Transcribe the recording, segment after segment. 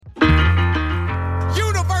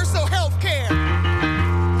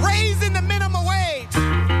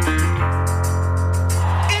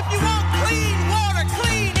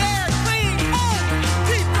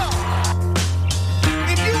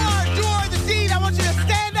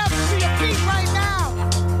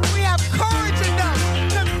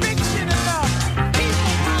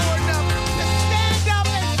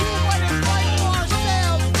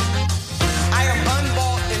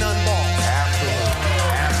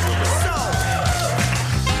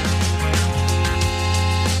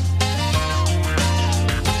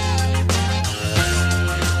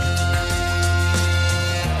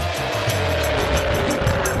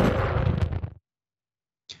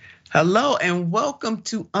Hello and welcome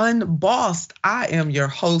to Unbossed. I am your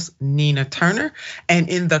host, Nina Turner, and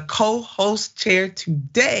in the co-host chair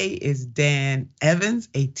today is Dan Evans,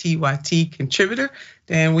 a TYT contributor.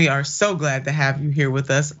 Dan, we are so glad to have you here with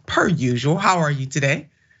us per usual. How are you today?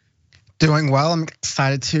 Doing well. I'm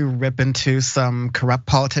excited to rip into some corrupt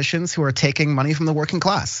politicians who are taking money from the working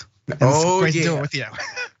class. And it's great to do it with you.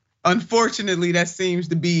 Unfortunately, that seems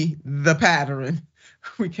to be the pattern.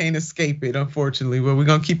 We can't escape it, unfortunately, but we're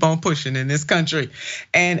gonna keep on pushing in this country.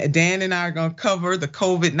 And Dan and I are gonna cover the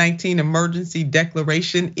COVID-19 emergency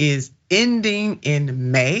declaration is ending in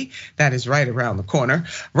May. That is right around the corner.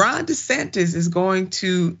 Ron DeSantis is going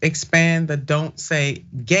to expand the Don't Say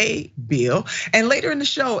Gay bill. And later in the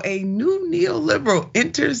show, a new neoliberal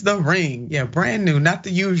enters the ring. Yeah, brand new, not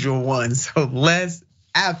the usual one. So let's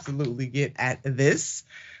absolutely get at this.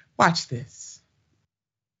 Watch this.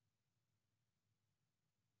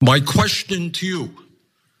 My question to you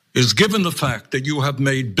is, given the fact that you have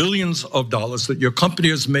made billions of dollars, that your company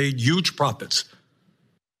has made huge profits,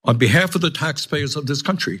 on behalf of the taxpayers of this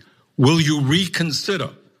country, will you reconsider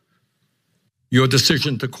your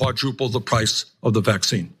decision to quadruple the price of the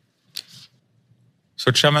vaccine? So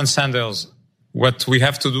Chairman Sanders, what we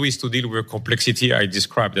have to do is to deal with the complexity I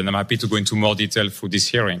described, and I'm happy to go into more detail through this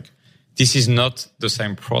hearing. This is not the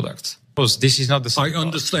same product. This is not the same. I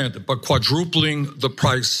understand it, but quadrupling the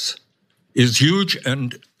price is huge,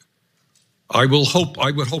 and I would hope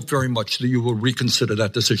very much that you will reconsider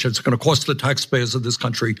that decision. It's going to cost the taxpayers of this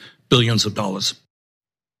country billions of dollars.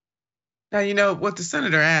 Now, you know, what the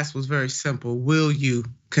senator asked was very simple. Will you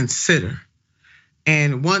consider?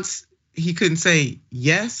 And once he couldn't say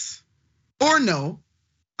yes or no,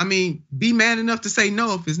 I mean, be man enough to say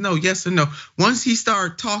no if it's no, yes or no. Once he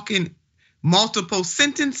started talking multiple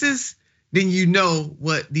sentences, then you know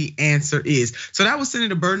what the answer is. So that was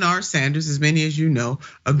Senator Bernard Sanders, as many as you know,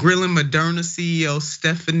 grilling Moderna CEO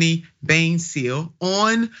Stephanie Bainseal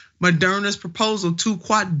on Moderna's proposal to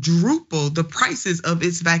quadruple the prices of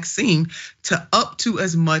its vaccine to up to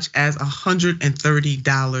as much as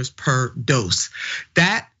 $130 per dose.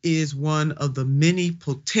 That is one of the many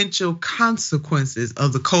potential consequences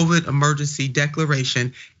of the COVID emergency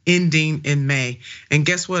declaration ending in May. And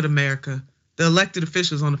guess what, America? The elected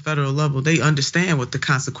officials on the federal level, they understand what the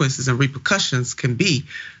consequences and repercussions can be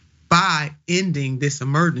by ending this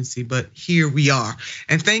emergency, but here we are.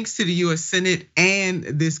 And thanks to the US Senate and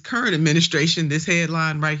this current administration, this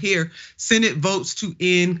headline right here, Senate votes to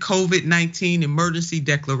end COVID-19 emergency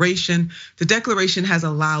declaration. The declaration has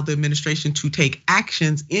allowed the administration to take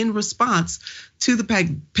actions in response to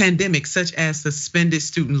the pandemic, such as suspended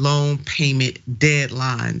student loan payment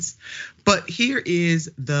deadlines. But here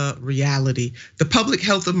is the reality. The public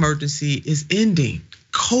health emergency is ending.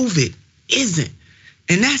 COVID isn't.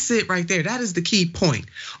 And that's it right there. That is the key point.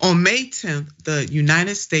 On May 10th, the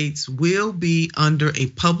United States will be under a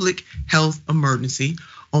public health emergency.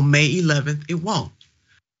 On May 11th, it won't.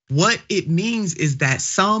 What it means is that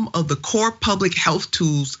some of the core public health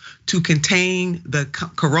tools to contain the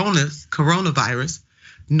coronavirus,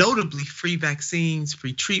 notably free vaccines,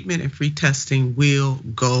 free treatment, and free testing, will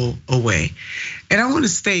go away. And I want to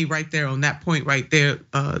stay right there on that point right there,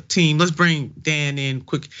 team. Let's bring Dan in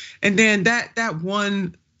quick. And then that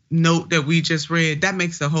one note that we just read, that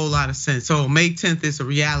makes a whole lot of sense. So May 10th is a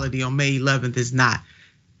reality, on May 11th is not.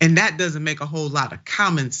 And that doesn't make a whole lot of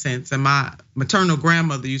common sense. And my maternal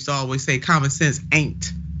grandmother used to always say, common sense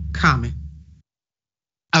ain't common.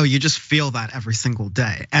 Oh, you just feel that every single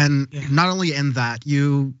day. And not only in that,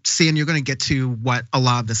 you see, and you're gonna get to what a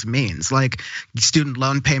lot of this means. Like student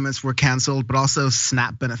loan payments were canceled, but also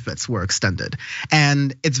SNAP benefits were extended.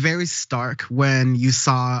 And it's very stark when you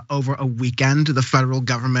saw over a weekend, the federal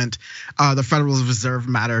government, the Federal Reserve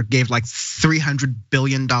Matter gave like $300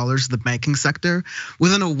 billion to the banking sector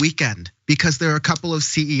within a weekend. Because there are a couple of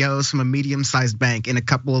CEOs from a medium-sized bank in a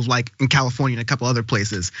couple of in California and a couple other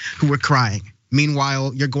places who were crying.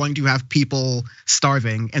 Meanwhile, you're going to have people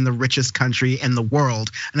starving in the richest country in the world,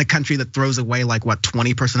 in a country that throws away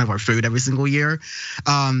 20% of our food every single year,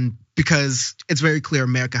 because it's very clear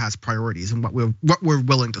America has priorities and what we're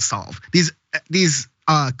willing to solve. These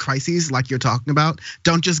crises, like you're talking about,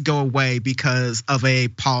 don't just go away because of a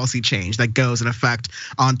policy change that goes in effect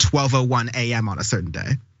on 12:01 a.m. on a certain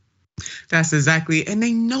day. That's exactly, and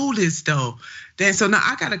they know this though. Then so now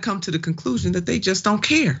I got to come to the conclusion that they just don't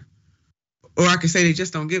care. Or I could say they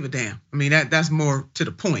just don't give a damn. I mean, that's more to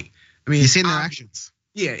the point. I mean, you see in their actions.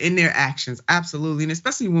 Yeah, in their actions, absolutely. And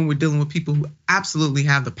especially when we're dealing with people who absolutely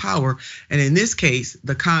have the power. And in this case,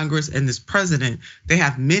 the Congress and this president, they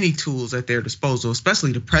have many tools at their disposal,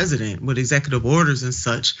 especially the president with executive orders and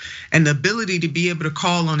such, and the ability to be able to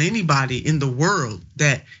call on anybody in the world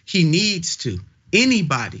that he needs to,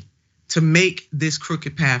 anybody, to make this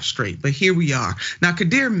crooked path straight. But here we are. Now,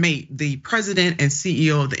 Kadir Mate, the president and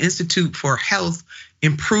CEO of the Institute for Health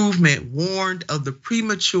Improvement, warned of the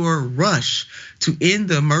premature rush to end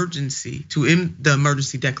the emergency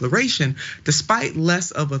declaration, despite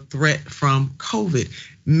less of a threat from COVID.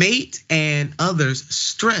 Mate and others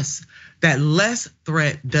stress that less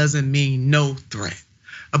threat doesn't mean no threat.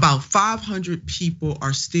 About 500 people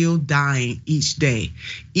are still dying each day,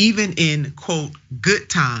 even in, quote, good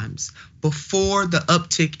times. Before the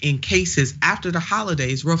uptick in cases after the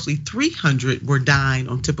holidays, roughly 300 were dying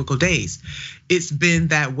on typical days. It's been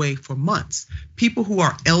that way for months. People who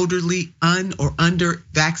are elderly, or under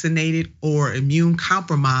vaccinated or immune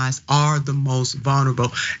compromised are the most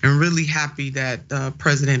vulnerable. And really happy that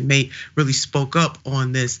President Mate really spoke up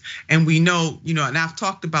on this. And we know, and I've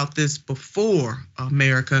talked about this before,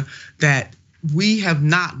 America, that we have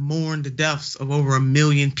not mourned the deaths of over 1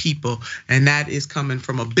 million people. And that is coming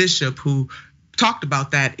from a bishop who talked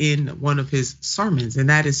about that in one of his sermons.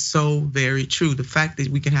 And that is so very true. The fact that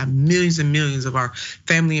we can have millions and millions of our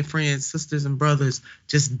family and friends, sisters and brothers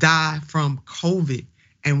just die from COVID,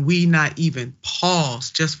 and we not even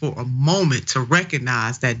pause just for a moment to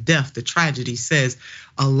recognize that death, the tragedy, says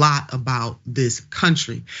a lot about this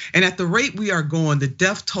country. And at the rate we are going, the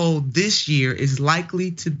death toll this year is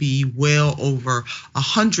likely to be well over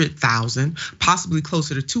 100,000, possibly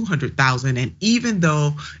closer to 200,000. And even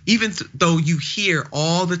though you hear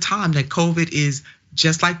all the time that COVID is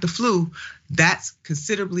just like the flu, that's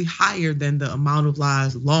considerably higher than the amount of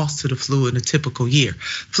lives lost to the flu in a typical year.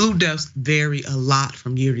 Flu deaths vary a lot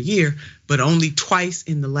from year to year, but only twice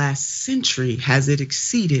in the last century has it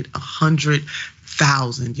exceeded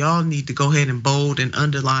 100,000. Y'all need to go ahead and bold and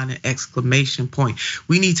underline an exclamation point.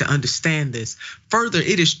 We need to understand this. Further,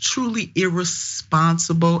 it is truly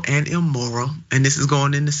irresponsible and immoral, and this is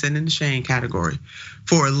going in the sin and the shame category,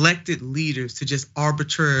 for elected leaders to just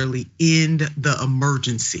arbitrarily end the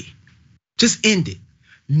emergency. Just end it,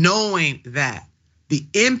 knowing that the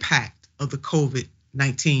impact of the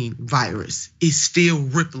COVID-19 virus is still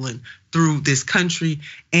rippling through this country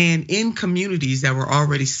and in communities that were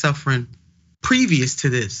already suffering previous to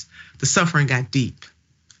this. The suffering got deep.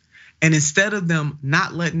 And instead of them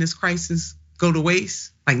not letting this crisis go to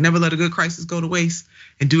waste, like never let a good crisis go to waste,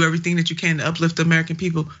 and do everything that you can to uplift the American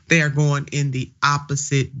people, they are going in the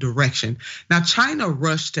opposite direction. Now, China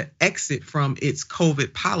rushed to exit from its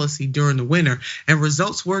COVID policy during the winter, and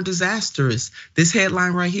results were disastrous. This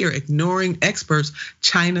headline right here, ignoring experts,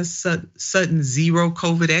 China's sudden zero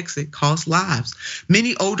COVID exit cost lives.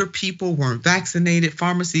 Many older people weren't vaccinated,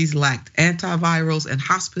 pharmacies lacked antivirals, and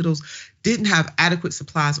hospitals didn't have adequate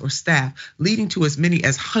supplies or staff, leading to as many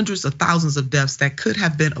as hundreds of thousands of deaths that could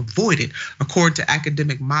have been avoided. According to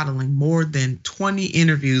academic modeling, more than 20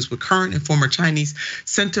 interviews with current and former Chinese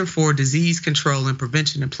Center for Disease Control and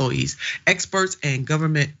Prevention employees, experts and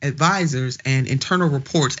government advisors, and internal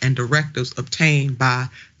reports and directives obtained by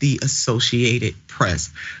the Associated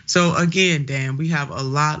Press. So again, Dan, we have a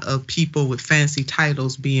lot of people with fancy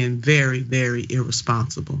titles being very, very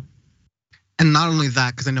irresponsible. And not only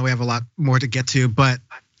that, because I know we have a lot more to get to, but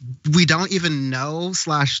we don't even know,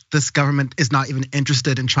 this government is not even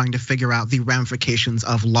interested in trying to figure out the ramifications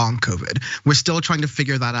of long COVID. We're still trying to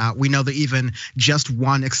figure that out. We know that even just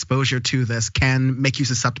one exposure to this can make you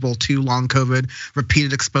susceptible to long COVID.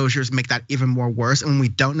 Repeated exposures make that even more worse. And when we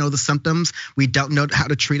don't know the symptoms, we don't know how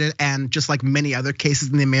to treat it. And just like many other cases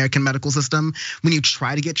in the American medical system, when you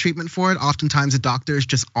try to get treatment for it, oftentimes the doctors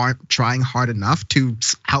just aren't trying hard enough to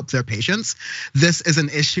help their patients. This is an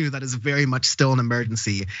issue that is very much still an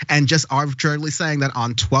emergency. And just arbitrarily saying that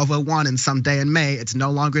on 12/01 and some day in May, it's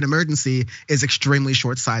no longer an emergency is extremely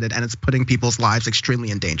short-sighted, and it's putting people's lives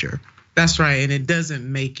extremely in danger. That's right, and it doesn't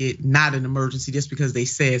make it not an emergency just because they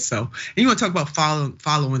said so. And you want to talk about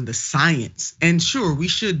following the science. And sure, we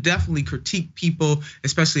should definitely critique people,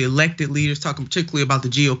 especially elected leaders, talking particularly about the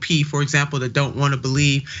GOP, for example, that don't want to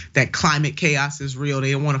believe that climate chaos is real.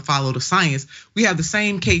 They don't want to follow the science. We have the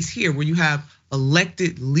same case here where you have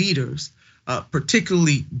elected leaders,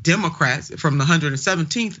 particularly Democrats from the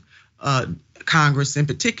 117th Congress in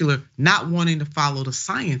particular, not wanting to follow the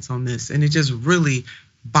science on this. And it just really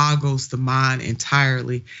boggles the mind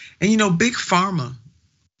entirely. And Big Pharma,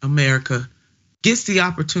 America, gets the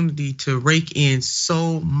opportunity to rake in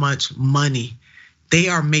so much money. They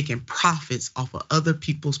are making profits off of other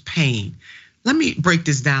people's pain. let me break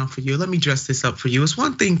this down for you. Let me dress this up for you. It's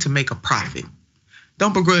one thing to make a profit.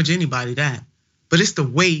 Don't begrudge anybody that, but it's the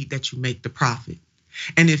way that you make the profit.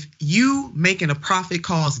 And if you making a profit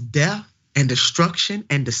cause death and destruction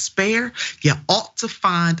and despair, you ought to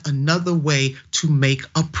find another way to make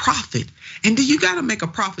a profit. And do you gotta make a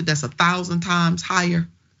profit that's 1,000 times higher?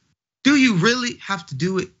 Do you really have to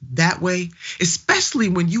do it that way? Especially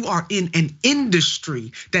when you are in an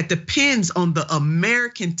industry that depends on the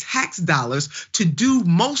American tax dollars to do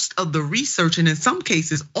most of the research, and in some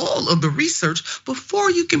cases, all of the research before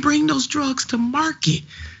you can bring those drugs to market.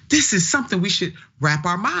 This is something we should wrap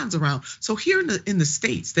our minds around. So here in the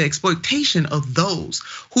States, the exploitation of those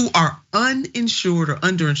who are uninsured or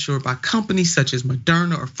underinsured by companies such as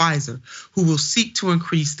Moderna or Pfizer, who will seek to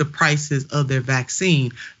increase the prices of their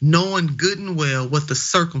vaccine, knowing good and well what the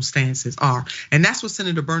circumstances are. And that's what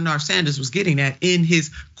Senator Bernard Sanders was getting at in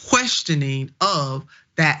his questioning of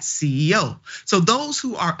that CEO. So those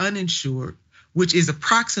who are uninsured, which is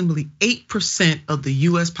approximately 8% of the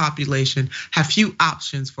US population, have few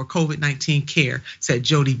options for COVID-19 care, said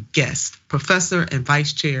Jody Guest, professor and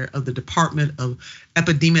vice chair of the Department of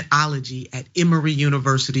Epidemiology at Emory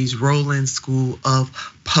University's Rollins School of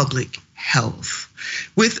Public Health.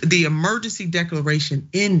 With the emergency declaration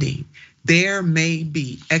ending, there may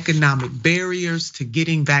be economic barriers to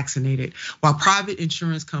getting vaccinated. While private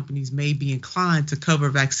insurance companies may be inclined to cover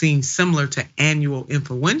vaccines similar to annual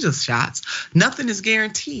influenza shots, nothing is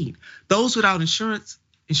guaranteed. Those without insurance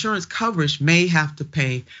coverage may have to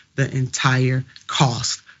pay the entire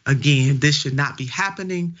cost. Again, this should not be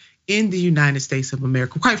happening in the United States of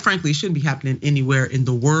America. Quite frankly, it shouldn't be happening anywhere in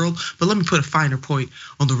the world. But let me put a finer point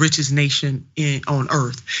on the richest nation on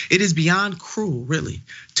earth. It is beyond cruel, really,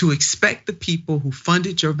 to expect the people who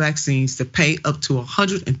funded your vaccines to pay up to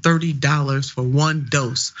 $130 for one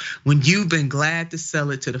dose when you've been glad to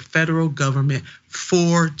sell it to the federal government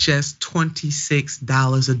for just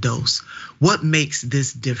 $26 a dose. What makes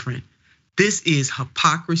this different? This is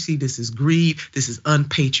hypocrisy. This is greed. This is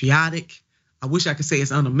unpatriotic. I wish I could say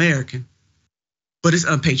it's un-American, but it's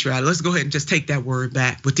unpatriotic. Let's go ahead and just take that word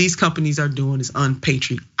back. What these companies are doing is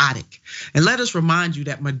unpatriotic. And let us remind you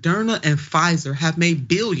that Moderna and Pfizer have made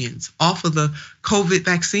billions off of the COVID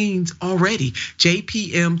vaccines already.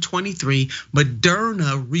 JPM 23,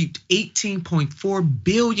 Moderna reaped 18.4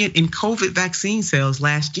 billion in COVID vaccine sales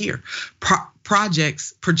last year.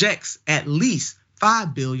 Projects at least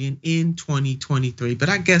 5 billion in 2023. But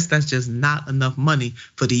I guess that's just not enough money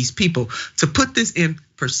for these people. To put this in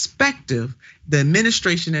perspective, the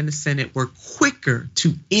administration and the Senate were quicker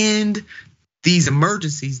to end these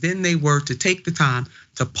emergencies than they were to take the time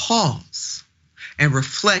to pause and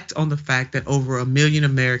reflect on the fact that over 1 million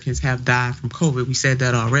Americans have died from COVID. We said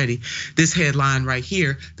that already. This headline right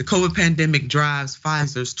here, the COVID pandemic drives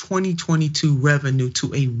Pfizer's 2022 revenue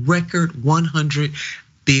to a record $100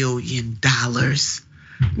 billion.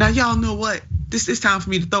 Now, y'all know what? This is time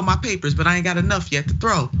for me to throw my papers, but I ain't got enough yet to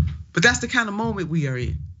throw. But that's the kind of moment we are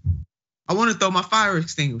in. I want to throw my fire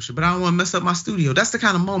extinguisher, but I don't want to mess up my studio. That's the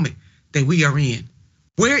kind of moment that we are in.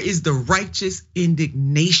 Where is the righteous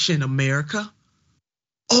indignation, America,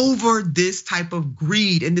 over this type of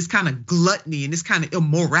greed and this kind of gluttony and this kind of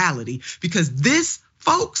immorality? Because this,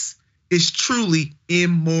 folks, is truly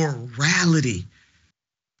immorality.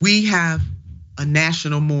 We have a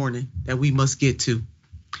national mourning that we must get to.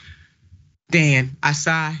 Dan, I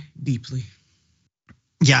sigh deeply.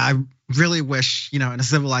 Yeah, I really wish, in a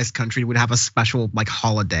civilized country would have a special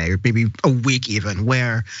holiday or maybe a week even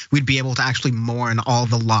where we'd be able to actually mourn all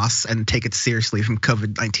the loss and take it seriously from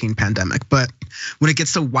COVID-19 pandemic. But when it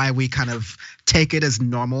gets to why we kind of take it as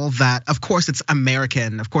normal, that of course it's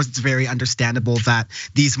American, of course it's very understandable that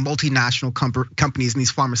these multinational companies and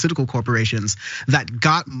these pharmaceutical corporations that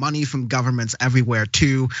got money from governments everywhere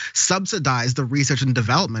to subsidize the research and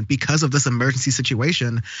development because of this emergency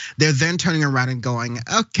situation, they're then turning around and going,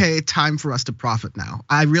 okay, time for us to profit now.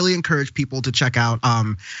 I really encourage people to check out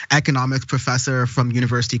economics professor from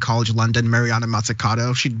University College London, Mariana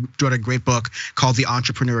Mazzucato. She wrote a great book called The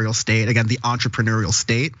Entrepreneurial State. Again, The Entrepreneurial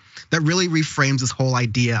State, that really reframes this whole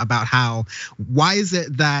idea about why is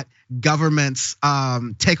it that governments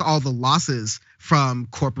take all the losses from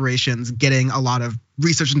corporations getting a lot of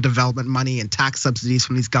research and development money and tax subsidies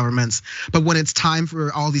from these governments, but when it's time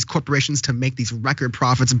for all these corporations to make these record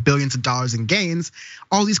profits, billions of dollars in gains,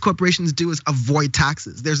 all these corporations do is avoid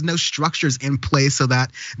taxes. There's no structures in place so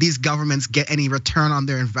that these governments get any return on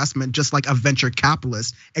their investment, just like a venture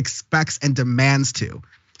capitalist expects and demands to.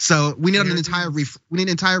 So we need an entire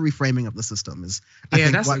reframing of the system.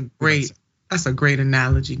 That's a great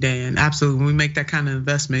analogy, Dan. Absolutely. When we make that kind of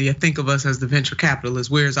investment, you think of us as the venture capitalists.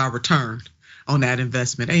 Where's our return? on that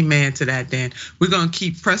investment. Amen to that, Dan. We're going to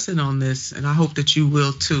keep pressing on this, and I hope that you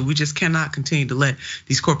will too. We just cannot continue to let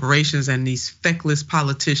these corporations and these feckless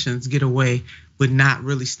politicians get away with not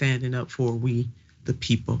really standing up for we, the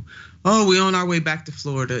people. Oh, we're on our way back to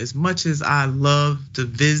Florida. As much as I love to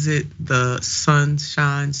visit the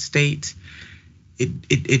Sunshine State,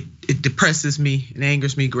 it depresses me and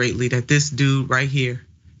angers me greatly that this dude right here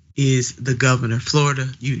is the governor. Florida,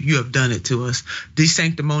 you have done it to us.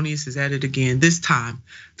 DeSanctimonious is at it again. This time,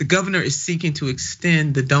 the governor is seeking to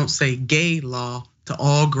extend the Don't Say Gay law to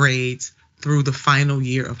all grades through the final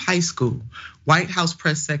year of high school. White House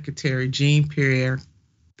Press Secretary Jean-Pierre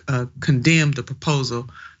condemned the proposal.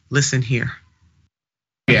 Listen here.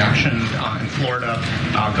 Action in Florida,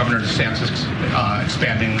 Governor DeSantis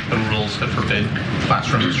expanding the rules that forbid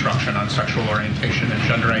classroom instruction on sexual orientation and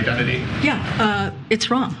gender identity. Yeah, it's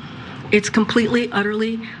wrong. It's completely,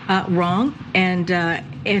 utterly wrong,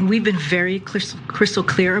 and we've been very crystal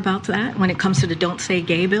clear about that when it comes to the Don't Say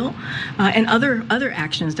Gay bill and other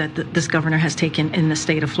actions that this governor has taken in the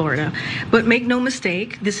state of Florida. But make no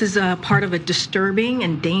mistake, this is part of a disturbing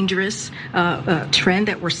and dangerous trend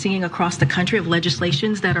that we're seeing across the country of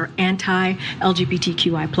legislations that are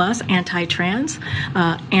anti-LGBTQI+, anti-trans,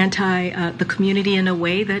 anti the community in a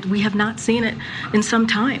way that we have not seen it in some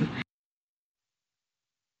time.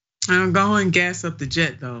 I'm going to gas up the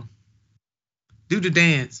jet though. Do the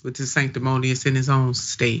dance with DeSanctimonious in his own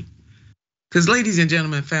state. Because ladies and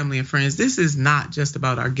gentlemen, family and friends, this is not just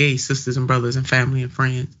about our gay sisters and brothers and family and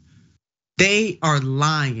friends. They are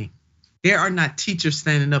lying. There are not teachers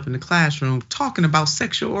standing up in the classroom talking about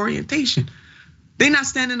sexual orientation. They're not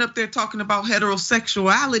standing up there talking about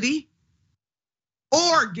heterosexuality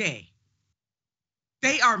or gay.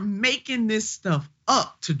 They are making this stuff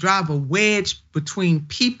up to drive a wedge between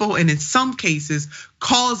people, and in some cases,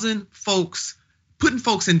 putting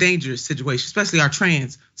folks in dangerous situations, especially our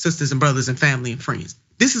trans sisters and brothers and family and friends.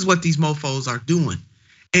 This is what these mofos are doing.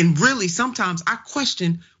 And really, sometimes I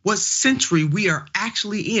question what century we are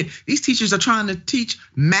actually in. These teachers are trying to teach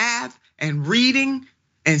math and reading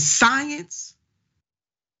and science,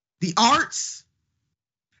 the arts.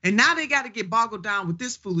 And now they got to get boggled down with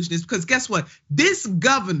this foolishness because guess what? This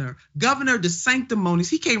Governor DeSanctimonious,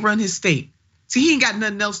 he can't run his state. See, he ain't got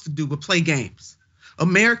nothing else to do but play games.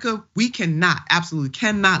 America, we absolutely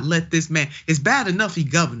cannot let this man, it's bad enough he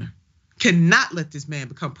governor, cannot let this man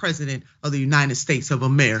become president of the United States of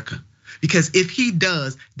America. Because if he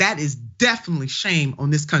does, that is definitely shame on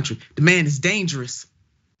this country. The man is dangerous,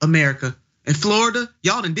 America. And Florida,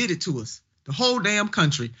 y'all done did it to us. The whole damn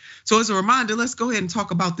country. So as a reminder, let's go ahead and talk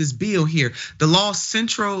about this bill here. The law's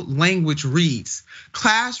central language reads,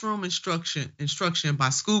 classroom instruction by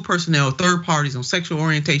school personnel or third parties on sexual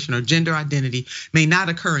orientation or gender identity may not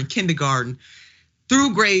occur in kindergarten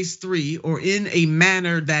through grades 3 or in a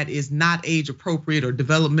manner that is not age appropriate or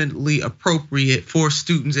developmentally appropriate for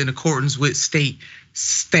students in accordance with state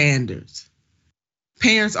standards.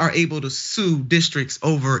 Parents are able to sue districts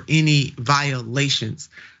over any violations.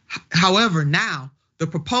 However, now the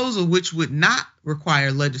proposal, which would not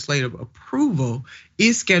require legislative approval,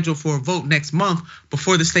 is scheduled for a vote next month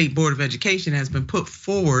before the State Board of Education has been put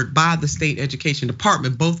forward by the State Education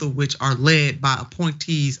Department, both of which are led by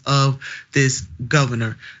appointees of this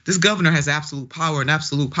governor. This governor has absolute power, and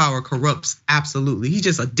absolute power corrupts absolutely. He's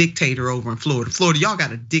just a dictator over in Florida. Florida, y'all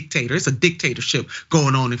got a dictator. It's a dictatorship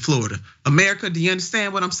going on in Florida. America, do you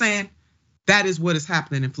understand what I'm saying? That is what is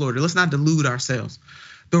happening in Florida. Let's not delude ourselves.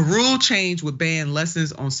 The rule change would ban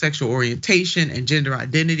lessons on sexual orientation and gender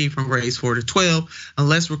identity from grades 4 to 12,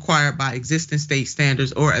 unless required by existing state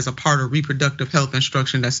standards or as a part of reproductive health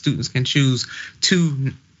instruction that students can choose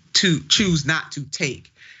not to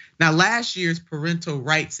take. Now, last year's Parental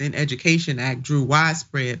Rights in Education Act drew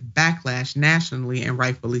widespread backlash nationally, and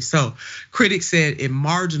rightfully so. Critics said it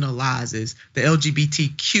marginalizes the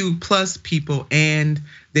LGBTQ plus people and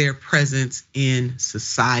their presence in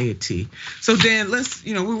society. So Dan, let's,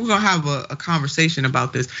 we're gonna have a conversation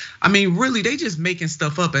about this. I mean, really, they just making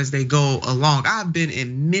stuff up as they go along. I've been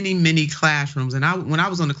in many classrooms, and when I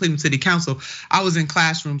was on the Cleveland City Council, I was in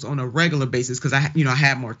classrooms on a regular basis because I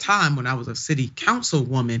had more time when I was a city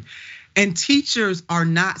councilwoman. And teachers are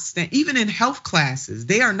not, even in health classes,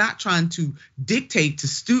 they are not trying to dictate to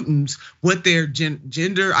students what their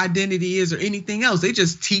gender identity is or anything else. They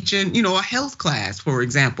just teaching, a health class, for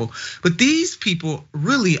example. But these people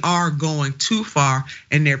really are going too far,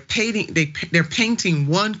 and they're painting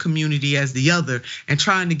one community as the other and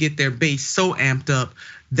trying to get their base so amped up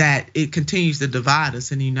that it continues to divide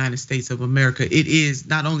us in the United States of America. It is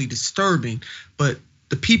not only disturbing, but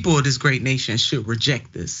the people of this great nation should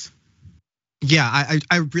reject this. Yeah,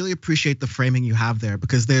 I really appreciate the framing you have there,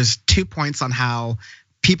 because there's 2 points on how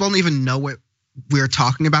people don't even know what we're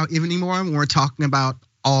talking about even anymore when we're talking about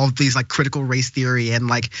all of these like critical race theory and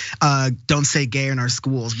like don't say gay in our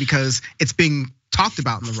schools, because it's being talked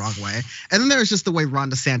about in the wrong way. And then there's just the way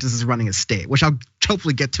Ron DeSantis is running his state, which I'll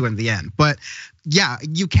hopefully get to in the end. But yeah,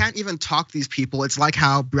 you can't even talk to these people. It's like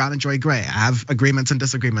how Brown and Joy Gray, I have agreements and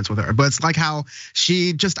disagreements with her, but it's like how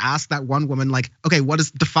she just asked that one woman, like, okay, what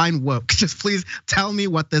is define woke? Just please tell me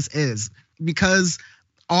what this is. Because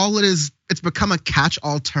all it is, it's become a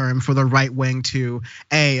catch-all term for the right wing to,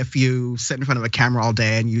 if you sit in front of a camera all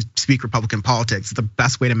day and you speak Republican politics, it's the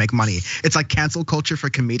best way to make money. It's like cancel culture for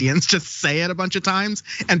comedians. Just say it a bunch of times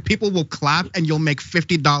and people will clap and you'll make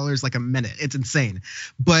 $50 like a minute. It's insane.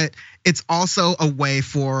 But it's also a way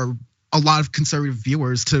for a lot of conservative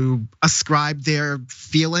viewers to ascribe their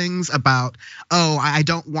feelings about, I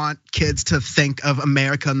don't want kids to think of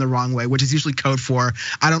America in the wrong way, which is usually code for,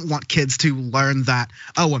 I don't want kids to learn that,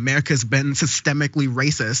 America's been systemically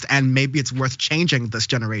racist and maybe it's worth changing this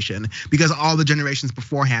generation because all the generations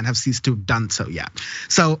beforehand have ceased to have done so yet.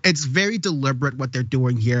 So it's very deliberate what they're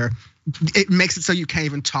doing here. It makes it so you can't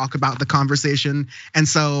even talk about the conversation. And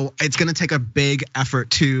so it's gonna take a big effort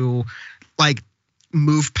to like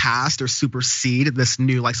move past or supersede this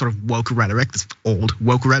new like sort of woke rhetoric, this old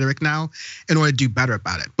woke rhetoric now, in order to do better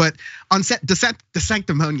about it. But on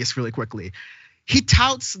DeSanctimonious really quickly, he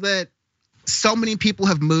touts that so many people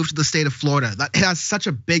have moved to the state of Florida, that it has such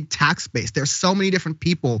a big tax base. There's so many different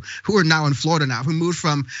people who are now in Florida now, who moved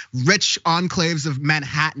from rich enclaves of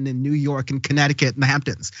Manhattan and New York and Connecticut and the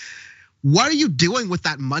Hamptons. What are you doing with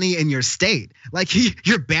that money in your state? Like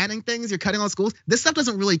you're banning things, you're cutting all schools. This stuff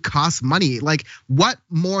doesn't really cost money. Like what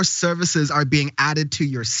more services are being added to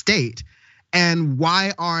your state? And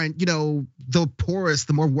why aren't, the poorest,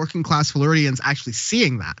 the more working class Floridians actually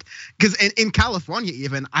seeing that? Because in California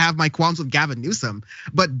even, I have my qualms with Gavin Newsom,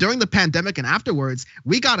 but during the pandemic and afterwards,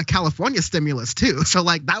 we got a California stimulus too. So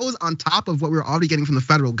like that was on top of what we were already getting from the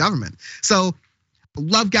federal government. So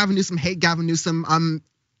love Gavin Newsom, hate Gavin Newsom. I'm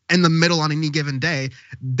in the middle on any given day.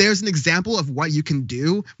 There's an example of what you can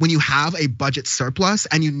do when you have a budget surplus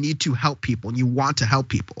and you need to help people and you want to help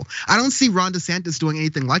people. I don't see Ron DeSantis doing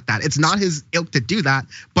anything like that. It's not his ilk to do that,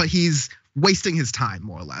 but he's wasting his time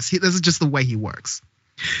more or less. This is just the way he works.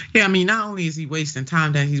 Yeah, I mean, not only is he wasting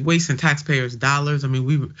time, that he's wasting taxpayers' dollars. I mean,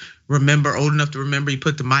 we remember, old enough to remember, he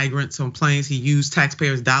put the migrants on planes. He used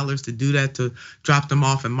taxpayers' dollars to do that, to drop them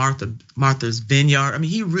off in Martha's Vineyard. I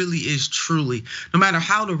mean, he really is truly, no matter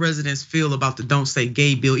how the residents feel about the Don't Say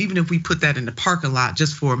Gay bill, even if we put that in the parking lot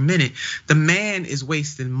just for a minute, the man is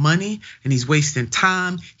wasting money and he's wasting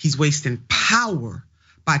time. He's wasting power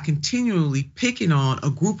by continually picking on a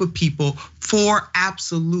group of people for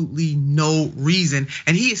absolutely no reason.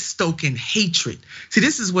 And he is stoking hatred. See,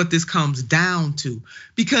 this is what this comes down to,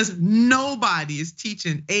 because nobody is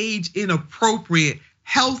teaching age inappropriate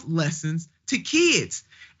health lessons to kids.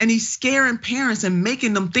 And he's scaring parents and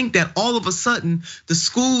making them think that all of a sudden the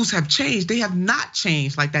schools have changed. They have not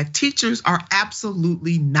changed like that. Teachers are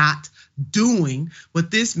absolutely not doing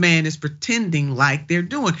what this man is pretending like they're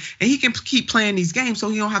doing. And he can keep playing these games so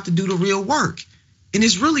he don't have to do the real work. And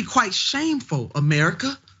it's really quite shameful,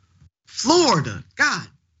 America. Florida, God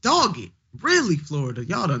dog it. Really, Florida,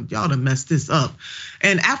 y'all done messed this up.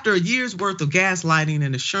 And after a year's worth of gaslighting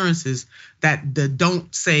and assurances that the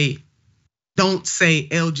don't say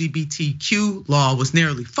LGBTQ law was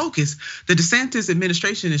narrowly focused, the DeSantis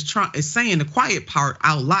administration is saying the quiet part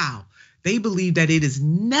out loud. They believe that it is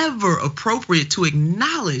never appropriate to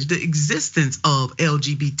acknowledge the existence of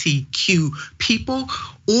LGBTQ people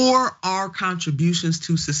or our contributions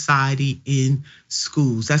to society in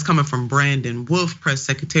schools. That's coming from Brandon Wolf, press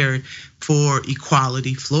secretary for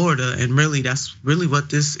Equality Florida. And really, that's really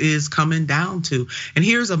what this is coming down to. And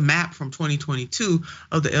here's a map from 2022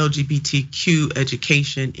 of the LGBTQ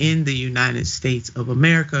education in the United States of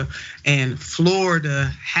America. And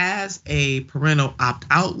Florida has a parental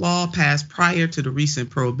opt-out law passed prior to the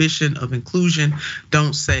recent prohibition of inclusion.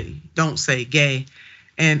 Don't say gay.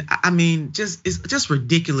 And I mean, it's just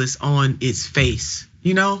ridiculous on its face.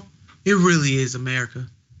 It really is, America.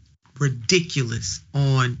 Ridiculous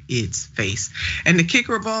on its face. And the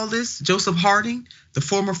kicker of all this, Joseph Harding, the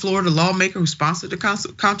former Florida lawmaker who sponsored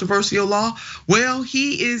the controversial law, well,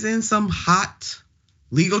 he is in some hot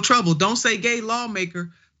legal trouble. Don't Say Gay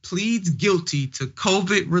lawmaker pleads guilty to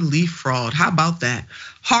COVID relief fraud. How about that?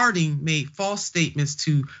 Harding made false statements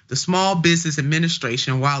to the Small Business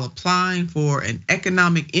Administration while applying for an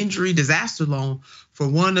economic injury disaster loan for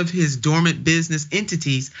one of his dormant business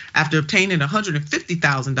entities. After obtaining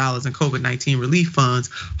 $150,000 in COVID-19 relief funds,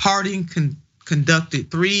 Harding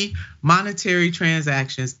conducted 3 monetary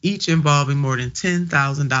transactions, each involving more than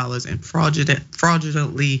 $10,000 in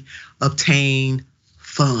fraudulently obtained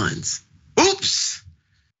funds. Oops,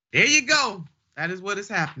 there you go. That is what is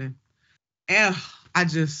happening. And I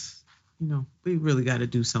just, we really got to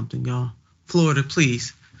do something, y'all. Florida,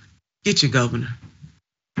 please get your governor.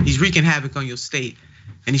 He's wreaking havoc on your state,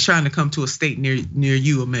 and he's trying to come to a state near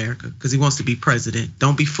you, America, because he wants to be president.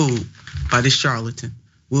 Don't be fooled by this charlatan.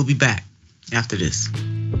 We'll be back after this.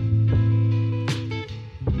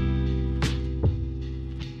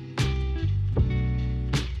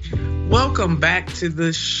 Welcome back to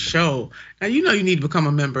the show. Now, you need to become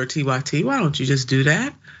a member of TYT. Why don't you just do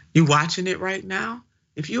that? You're watching it right now.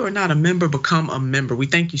 If you are not a member, become a member. We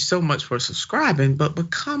thank you so much for subscribing, but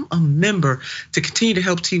become a member to continue to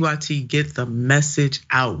help TYT get the message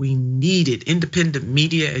out. We need it. Independent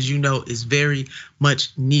media, as you know, is very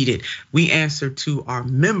much needed. We answer to our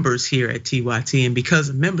members here at TYT, and because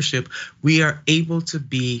of membership, we are able to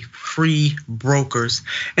be free brokers.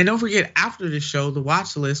 And don't forget, after the show, the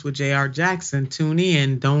watch list with J.R. Jackson. Tune in.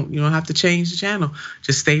 You don't have to change the channel.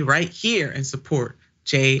 Just stay right here and support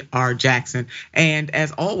J.R. Jackson. And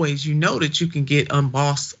as always, that you can get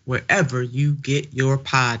Unbossed wherever you get your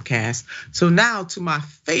podcast. So now to my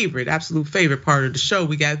absolute favorite part of the show,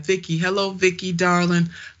 we got Vicky. Hello, Vicky, darling.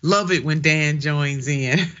 Love it when Dan joins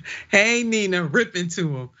in. Hey, Nina, rip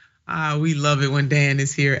into him. We love it when Dan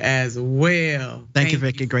is here as well. Thank you,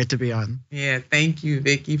 Vicky. Great to be on. Yeah, thank you,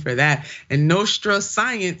 Vicky, for that. And Nostra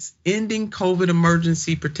Science, ending COVID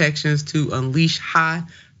emergency protections to unleash high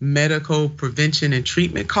medical prevention and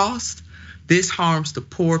treatment costs. This harms the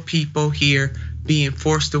poor people here being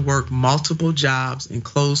forced to work multiple jobs in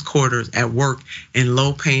close quarters at work in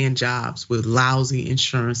low-paying jobs with lousy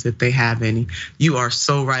insurance if they have any. You are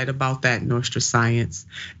so right about that, Nostra Science.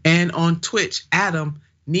 And on Twitch, Adam,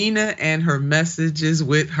 Nina and her messages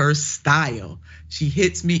with her style. She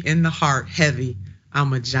hits me in the heart heavy.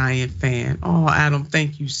 I'm a giant fan. Oh, Adam,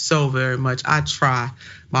 thank you so very much. I try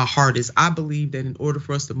my hardest. I believe that in order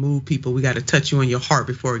for us to move people, we got to touch you in your heart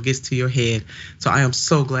before it gets to your head. So I am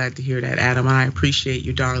so glad to hear that, Adam. I appreciate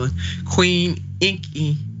you, darling. Queen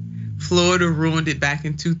Inky, Florida ruined it back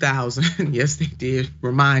in 2000. Yes, they did.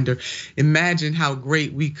 Reminder. Imagine how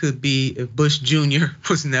great we could be if Bush Jr.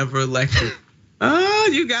 was never elected. Oh,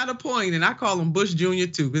 you got a point. And I call him Bush Jr.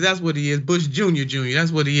 too, because that's what he is. Bush Jr. Jr.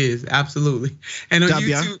 That's what he is. Absolutely. And on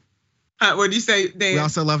YouTube, what do you say, Dan? We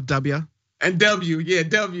also love W. And W. Yeah,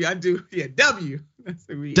 W. I do. Yeah, W. That's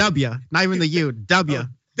the reason. W. Not even the U. W. Oh,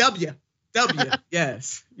 W.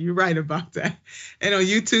 Yes, you're right about that. And on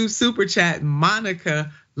YouTube, Super Chat,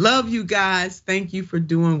 Monica. Love you guys. Thank you for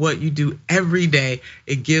doing what you do every day.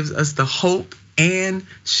 It gives us the hope and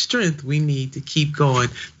strength we need to keep going.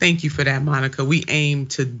 Thank you for that, Monica. We aim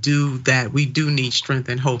to do that. We do need strength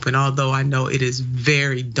and hope. And although I know it is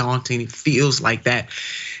very daunting, it feels like that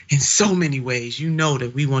in so many ways,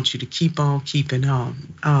 that we want you to keep on keeping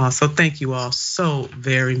on. So thank you all so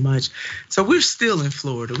very much. So we're still in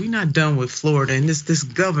Florida. We're not done with Florida. And this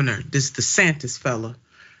governor, this DeSantis fella,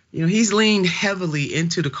 he's leaned heavily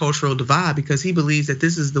into the cultural divide because he believes that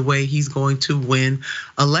this is the way he's going to win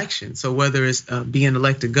elections. So whether it's being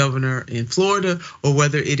elected governor in Florida or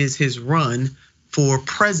whether it is his run for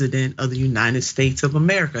president of the United States of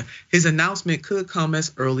America, his announcement could come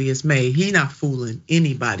as early as May. He's not fooling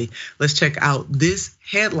anybody. Let's check out this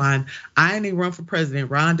headline. Eyeing a run for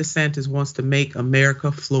president, Ron DeSantis wants to make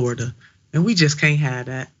America Florida. And we just can't have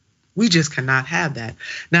that. We just cannot have that.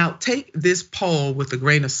 Now, take this poll with a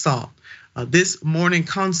grain of salt. This Morning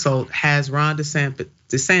Consult has Ron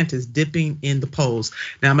DeSantis dipping in the polls.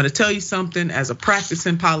 Now, I'm going to tell you something. As a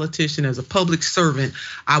practicing politician, as a public servant,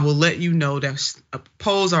 I will let you know that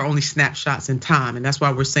polls are only snapshots in time. And that's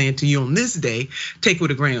why we're saying to you on this day, take it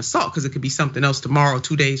with a grain of salt, because it could be something else tomorrow,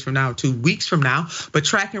 2 days from now, or 2 weeks from now. But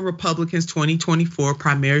tracking Republicans' 2024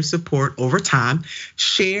 primary support over time,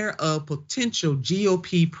 share of potential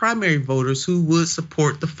GOP primary voters who would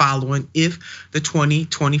support the following if the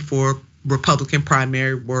 2024 Republican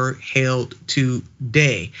primary were held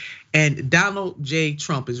today. And Donald J.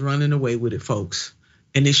 Trump is running away with it, folks.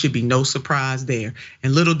 And there should be no surprise there.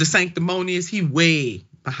 And little DeSanctimonious, he way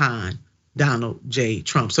behind Donald J.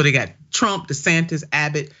 Trump. So they got Trump, DeSantis,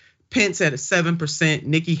 Abbott, Pence at a 7%,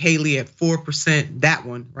 Nikki Haley at 4%, that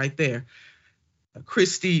one right there.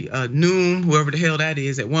 Christy Noem, whoever the hell that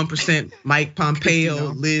is, at 1%, Mike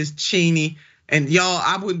Pompeo, Liz Cheney. And y'all,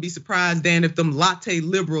 I wouldn't be surprised, Dan, if them latte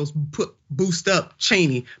liberals boost up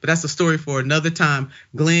Cheney, but that's a story for another time.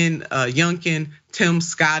 Glenn Youngkin, Tim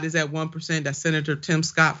Scott is at 1%. That's Senator Tim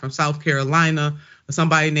Scott from South Carolina.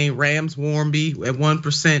 somebody named Rams Warmby at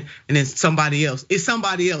 1%, and then somebody else. It's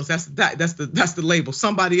somebody else. That's the label.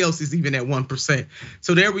 Somebody else is even at 1%.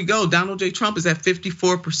 So there we go. Donald J. Trump is at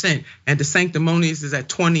 54%, and DeSanctimonious is at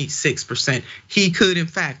 26%. He could, in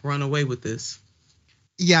fact, run away with this.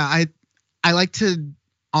 Yeah, I like to,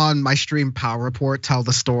 on my stream Power Report, tell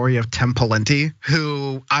the story of Tim Pawlenty,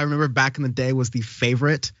 who I remember back in the day was the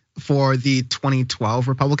favorite for the 2012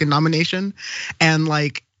 Republican nomination. And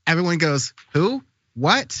like everyone goes, who?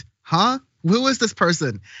 What? Huh? Who is this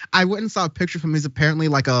person? I went and saw a picture from him. He's apparently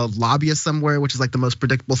like a lobbyist somewhere, which is like the most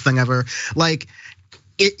predictable thing ever. Like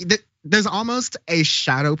there's almost a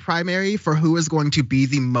shadow primary for who is going to be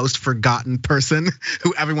the most forgotten person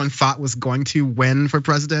who everyone thought was going to win for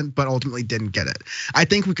president, but ultimately didn't get it. I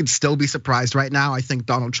think we could still be surprised right now. I think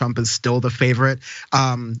Donald Trump is still the favorite,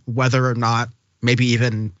 whether or not, maybe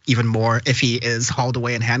even more if he is hauled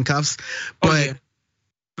away in handcuffs. But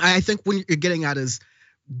I think when you're getting at is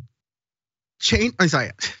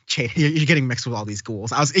You're getting mixed with all these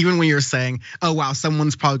ghouls. Even when you're saying, oh wow,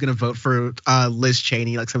 someone's probably gonna vote for Liz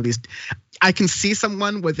Cheney, like some of these. I can see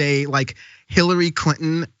someone with a like Hillary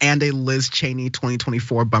Clinton and a Liz Cheney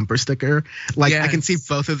 2024 bumper sticker. Like yes. I can see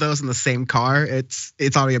both of those in the same car. It's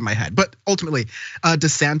already in my head. But ultimately,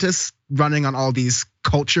 DeSantis running on all these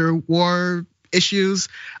culture war issues,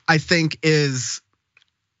 I think is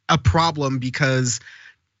a problem because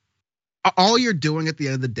all you're doing at the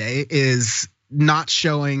end of the day is not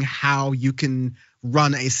showing how you can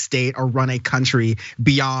run a state or run a country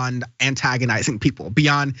beyond antagonizing people,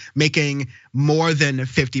 beyond making more than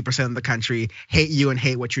 50% of the country hate you and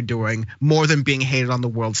hate what you're doing, more than being hated on the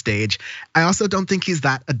world stage. I also don't think he's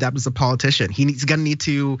that adept as a politician. He's gonna need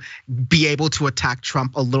to be able to attack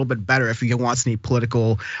Trump a little bit better if he wants any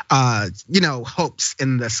political, hopes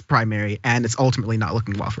in this primary, and it's ultimately not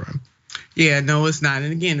looking well for him. Yeah, no, it's not.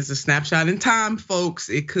 And again, it's a snapshot in time, folks.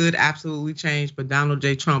 It could absolutely change, but Donald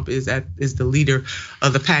J. Trump is the leader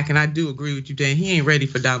of the pack. And I do agree with you, Dan. He ain't ready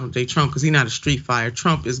for Donald J. Trump because he's not a street fighter.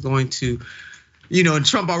 Trump is going to, and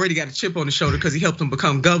Trump already got a chip on his shoulder because he helped him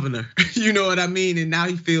become governor. You know what I mean? And now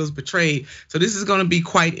he feels betrayed. So this is gonna be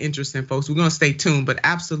quite interesting, folks. We're gonna stay tuned, but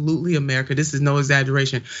absolutely, America, this is no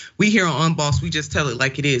exaggeration. We here on Unbossed, we just tell it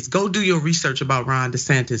like it is. Go do your research about Ron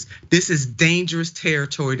DeSantis. This is dangerous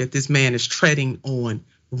territory that this man is treading on,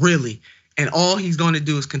 really. And all he's gonna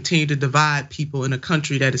do is continue to divide people in a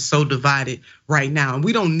country that is so divided right now. And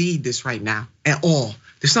we don't need this right now at all.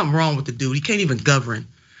 There's something wrong with the dude. He can't even govern.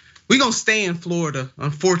 We're gonna stay in Florida,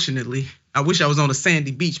 unfortunately. I wish I was on a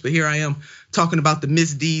sandy beach, but here I am talking about the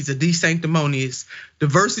misdeeds of DeSanctimonious.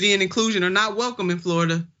 Diversity and inclusion are not welcome in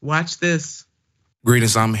Florida. Watch this.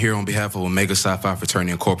 Greetings, I'm here on behalf of Omega Psi Phi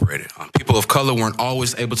Fraternity Incorporated. People of color weren't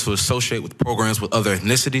always able to associate with programs with other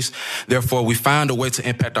ethnicities. Therefore, we find a way to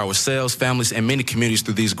impact ourselves, families, and many communities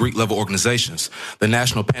through these Greek-level organizations. The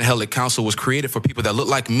National Panhellenic Council was created for people that look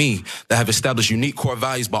like me, that have established unique core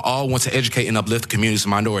values, but all want to educate and uplift the communities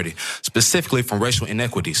of minority, specifically from racial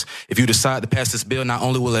inequities. If you decide to pass this bill, not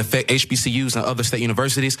only will it affect HBCUs and other state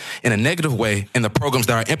universities in a negative way in the programs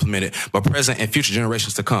that are implemented, but present and future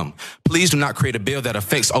generations to come. Please do not create a bill that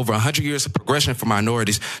affects over 100 years of progression for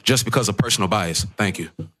minorities just because of personal bias. Thank you.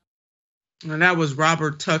 And that was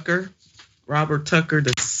Robert Tucker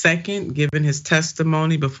II, giving his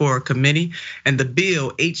testimony before a committee. And the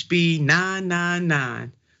bill, HB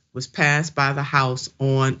 999, was passed by the House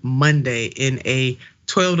on Monday in a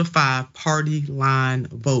 12-5 party line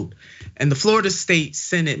vote. And the Florida State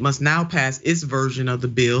Senate must now pass its version of the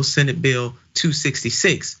bill, Senate Bill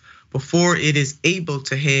 266. Before it is able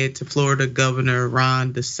to head to Florida Governor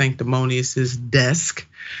Ron DeSanctimonious's desk.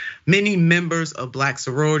 Many members of Black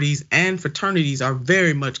sororities and fraternities are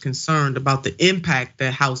very much concerned about the impact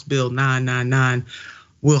that House Bill 999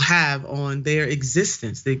 will have on their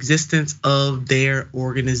existence, the existence of their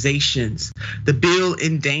organizations. The bill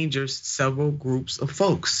endangers several groups of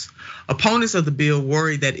folks. Opponents of the bill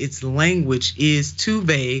worry that its language is too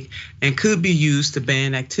vague and could be used to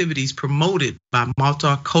ban activities promoted by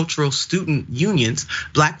multicultural student unions,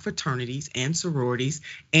 Black fraternities and sororities,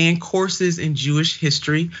 and courses in Jewish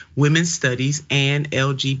history, women's studies, and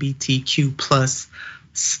LGBTQ+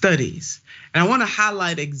 studies. And I want to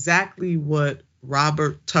highlight exactly what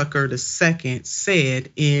Robert Tucker II said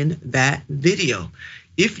in that video.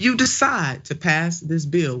 If you decide to pass this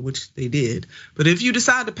bill, which they did, but if you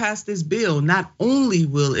decide to pass this bill, not only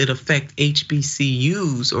will it affect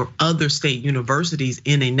HBCUs or other state universities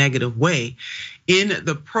in a negative way in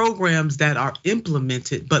the programs that are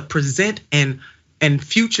implemented, but present and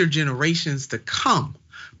future generations to come.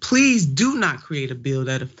 Please do not create a bill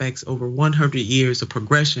that affects over 100 years of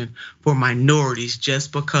progression for minorities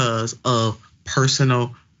just because of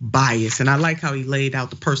personal bias. And I like how he laid out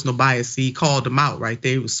the personal bias. He called them out right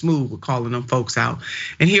there. He was smooth with calling them folks out.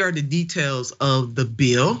 And here are the details of the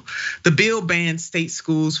bill. The bill bans state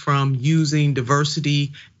schools from using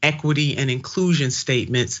diversity, equity, and inclusion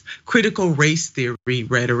statements, critical race theory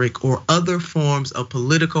rhetoric, or other forms of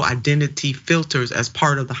political identity filters as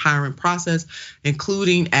part of the hiring process,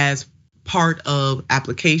 including as part of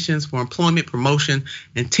applications for employment, promotion,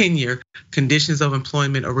 and tenure, conditions of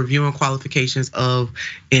employment, or reviewing qualifications of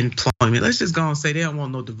employment. Let's just go and say they don't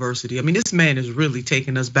want no diversity. I mean, this man is really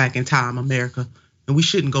taking us back in time, America, and we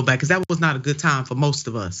shouldn't go back because that was not a good time for most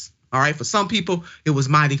of us. All right, for some people, it was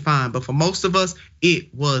mighty fine, but for most of us,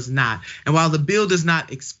 it was not. And while the bill does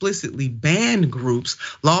not explicitly ban groups,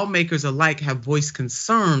 lawmakers alike have voiced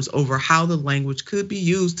concerns over how the language could be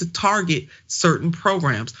used to target certain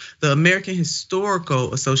programs. The American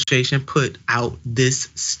Historical Association put out this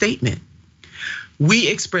statement. We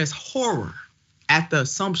express horror at the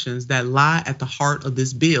assumptions that lie at the heart of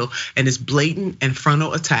this bill and its blatant and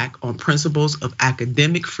frontal attack on principles of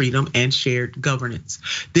academic freedom and shared governance.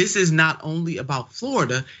 This is not only about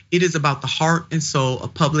Florida, it is about the heart and soul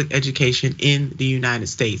of public education in the United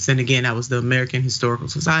States. And again, that was the American Historical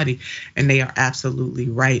Society, and they are absolutely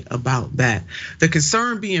right about that. The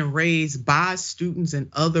concern being raised by students and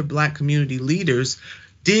other Black community leaders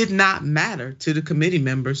did not matter to the committee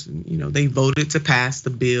members. They voted to pass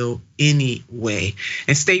the bill anyway.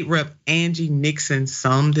 And State Rep Angie Nixon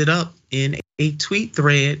summed it up in a tweet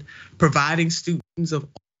thread, providing students of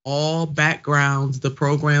all backgrounds the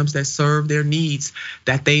programs that serve their needs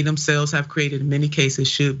that they themselves have created in many cases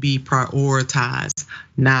should be prioritized,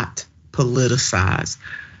 not politicized.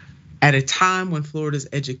 At a time when Florida's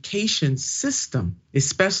education system,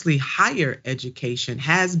 especially higher education,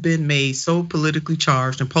 has been made so politically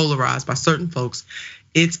charged and polarized by certain folks,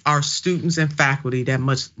 it's our students and faculty that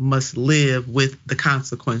must live with the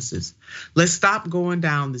consequences. Let's stop going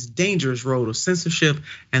down this dangerous road of censorship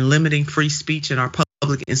and limiting free speech in our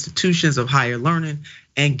public institutions of higher learning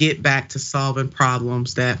and get back to solving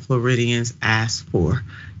problems that Floridians ask for.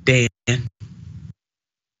 Dan.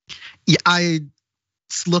 Yeah, I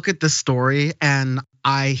look at the story and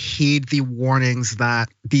I heed the warnings that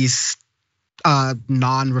these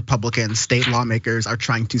non-Republican state lawmakers are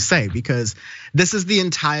trying to say, because this is the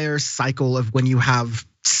entire cycle of when you have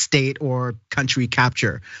state or country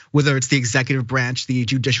capture, whether it's the executive branch, the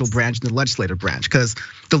judicial branch, and the legislative branch. Because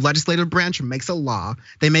the legislative branch makes a law,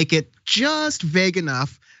 they make it just vague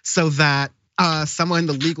enough so that someone in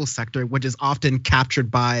the legal sector, which is often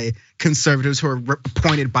captured by conservatives who are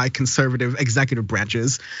appointed by conservative executive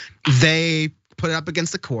branches, they put it up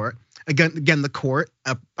against the court. Again, the court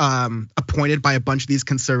appointed by a bunch of these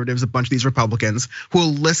conservatives, a bunch of these Republicans, who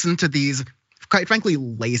will listen to these, quite frankly,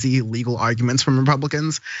 lazy legal arguments from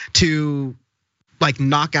Republicans to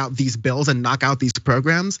knock out these bills and knock out these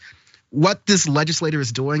programs. What this legislator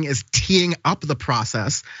is doing is teeing up the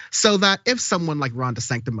process so that if someone like Ron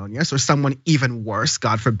DeSanctimonious or someone even worse,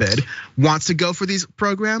 God forbid, wants to go for these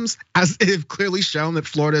programs, as they've clearly shown that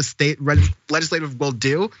Florida's state legislative will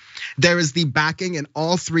do, there is the backing in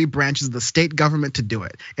all three branches of the state government to do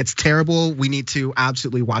it. It's terrible. We need to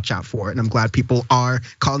absolutely watch out for it. And I'm glad people are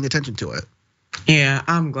calling attention to it. Yeah,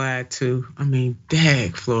 I'm glad too. I mean,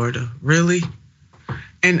 dang, Florida, really?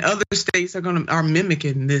 And other states are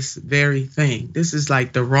mimicking this very thing. This is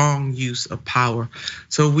like the wrong use of power.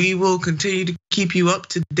 So we will continue to keep you up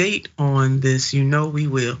to date on this. We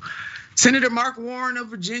will. Senator Mark Warren of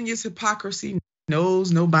Virginia's hypocrisy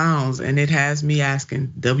knows no bounds, and it has me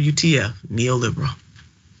asking, WTF, neoliberal?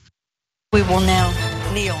 We will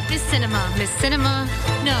now kneel. Miss Cinema,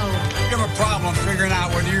 no. You have a problem figuring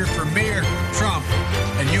out whether you're for me or Trump,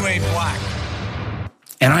 and you ain't black.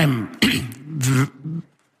 And I'm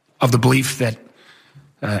of the belief that,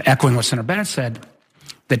 echoing what Senator Bennett said,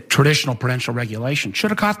 that traditional prudential regulation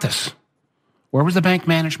should have caught this. Where was the bank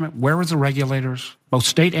management? Where was the regulators, both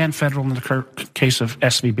state and federal in the case of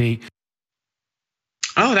SVB?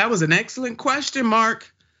 Oh, that was an excellent question,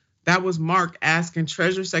 Mark. That was Mark asking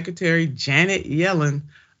Treasury Secretary Janet Yellen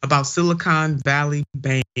about Silicon Valley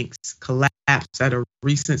Bank's collapse at a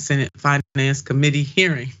recent Senate Finance Committee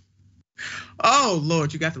hearing. Oh,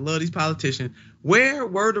 Lord, you got to love these politicians. Where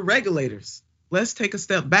were the regulators? Let's take a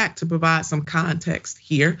step back to provide some context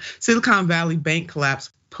here. Silicon Valley Bank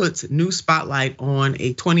collapse puts new spotlight on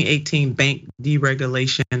a 2018 bank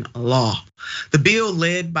deregulation law. The bill,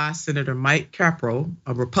 led by Senator Mike Caprow,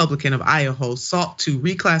 a Republican of Idaho, sought to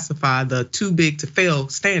reclassify the too big to fail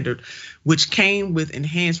standard, which came with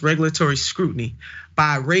enhanced regulatory scrutiny.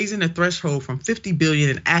 by raising the threshold from 50 billion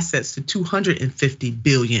in assets to 250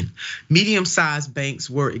 billion. Medium-sized banks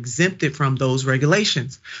were exempted from those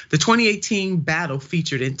regulations. The 2018 battle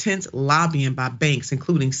featured intense lobbying by banks,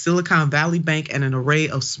 including Silicon Valley Bank and an array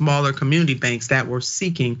of smaller community banks that were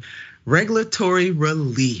seeking regulatory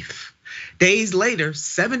relief. Days later,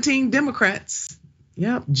 17 Democrats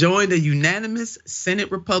joined a unanimous Senate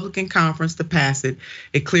Republican conference to pass it.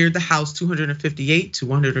 It cleared the House 258 to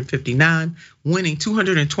 159, winning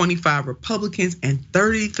 225 Republicans and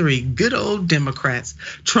 33 good old Democrats.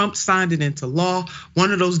 Trump signed it into law.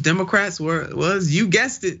 One of those Democrats was, you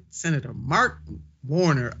guessed it, Senator Mark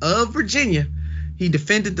Warner of Virginia. He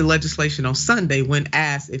defended the legislation on Sunday when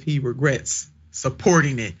asked if he regrets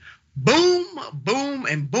supporting it. Boom, boom,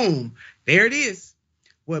 and boom. There it is.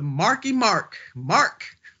 What Marky Mark,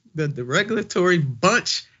 the regulatory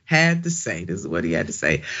bunch had to say. This is what he had to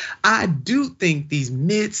say. I do think these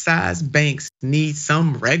mid-sized banks need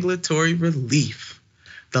some regulatory relief.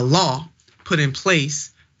 The law put in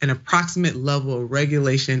place an approximate level of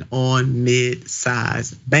regulation on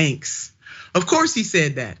mid-sized banks. Of course he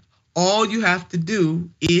said that. All you have to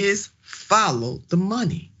do is follow the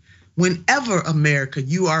money. Whenever, America,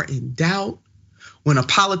 you are in doubt, when a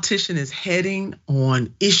politician is heading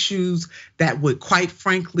on issues that would quite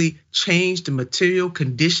frankly change the material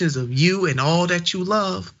conditions of you and all that you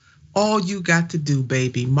love, all you got to do,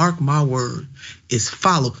 baby, mark my word, is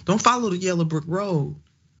follow. Don't follow the yellow brick road.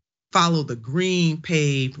 Follow the green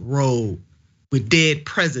paved road with dead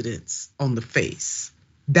presidents on the face.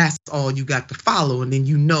 That's all you got to follow, and then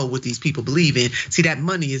you know what these people believe in. See, that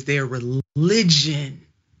money is their religion.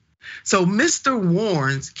 So Mr.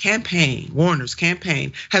 Warner's campaign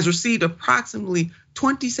has received approximately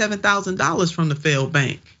 $27,000 from the failed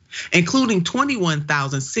bank, including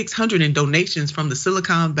 $21,600 in donations from the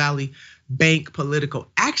Silicon Valley Bank Political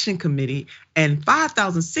Action Committee and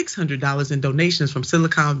 $5,600 in donations from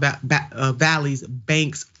Silicon Valley's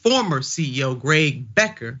bank's former CEO, Greg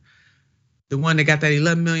Becker, the one that got that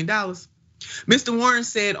 $11 million. Mr. Warren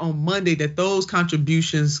said on Monday that those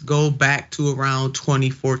contributions go back to around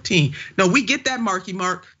 2014. No, we get that, Marky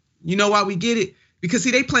Mark. You know why we get it? Because see,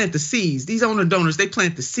 they plant the seeds. These owner donors, they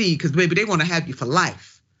plant the seed because baby, they want to have you for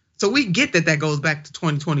life. So we get that goes back to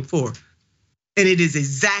 2024. And it is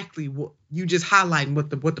exactly what you just highlighting what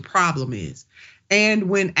the problem is. And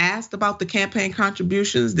when asked about the campaign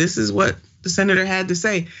contributions, this is what the senator had to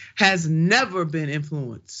say: has never been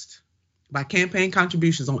influenced by campaign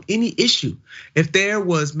contributions on any issue. If there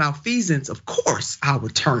was malfeasance, of course I'll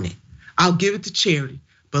return it. I'll give it to charity,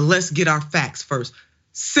 but let's get our facts first.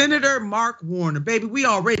 Senator Mark Warner, baby, we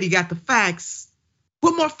already got the facts.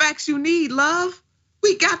 What more facts you need, love?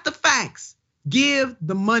 We got the facts. Give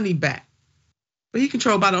the money back. But he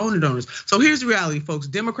controlled by the owner donors. So here's the reality, folks.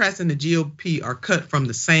 Democrats and the GOP are cut from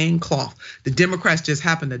the same cloth. The Democrats just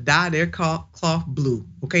happen to dye their cloth blue.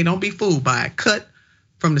 Okay, don't be fooled by it. Cut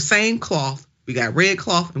from the same cloth. We got red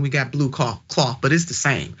cloth and we got blue cloth, but it's the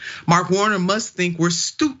same. Mark Warner must think we're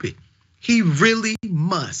stupid. He really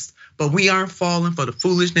must. But we aren't falling for the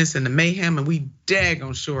foolishness and the mayhem, and we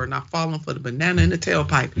daggone sure not falling for the banana in the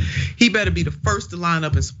tailpipe. He better be the first to line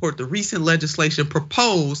up and support the recent legislation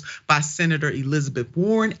proposed by Senator Elizabeth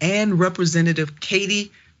Warren and Representative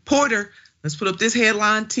Katie Porter. Let's put up this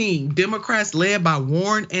headline team. Democrats led by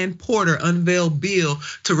Warren and Porter unveiled bill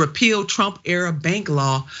to repeal Trump-era bank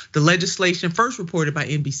law. The legislation, first reported by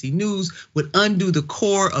NBC News, would undo the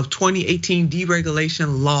core of 2018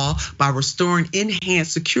 deregulation law by restoring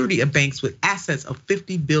enhanced security of banks with assets of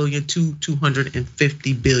 50 billion to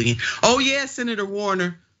 250 billion. Oh yeah, Senator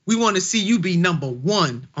Warner, we want to see you be number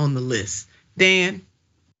one on the list. Dan?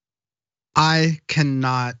 I can't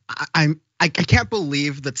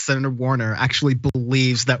believe that Senator Warner actually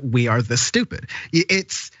believes that we are this stupid.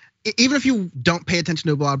 It's even if you don't pay attention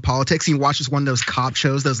to a lot of politics, you watch just one of those cop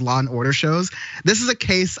shows, those Law and Order shows. This is a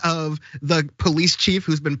case of the police chief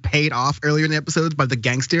who's been paid off earlier in the episodes by the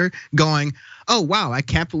gangster going, "Oh wow, I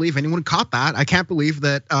can't believe anyone caught that. I can't believe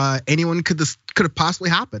that anyone could have possibly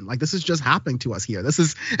happened. Like this is just happening to us here. This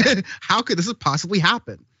is how could this have possibly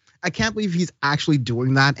happened? I can't believe he's actually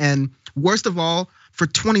doing that. And worst of all, for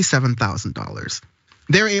 $27,000.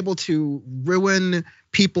 They're able to ruin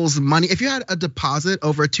people's money. If you had a deposit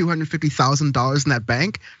over $250,000 in that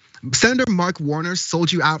bank, Senator Mark Warner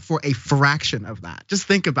sold you out for a fraction of that. Just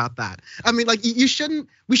think about that. I mean, like we shouldn't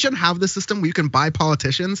have this system where you can buy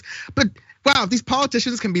politicians, but wow, if these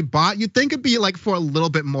politicians can be bought, you'd think it'd be like for a little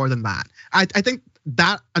bit more than that. I think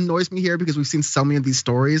that annoys me here because we've seen so many of these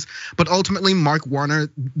stories. But ultimately, Mark Warner,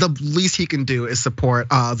 the least he can do is support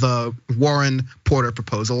the Warren Porter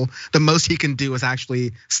proposal. The most he can do is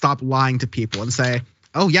actually stop lying to people and say,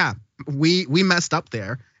 oh yeah, we messed up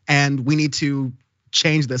there and we need to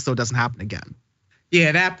change this so it doesn't happen again.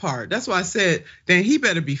 Yeah, that part. That's why I said, then he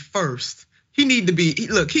better be first. He need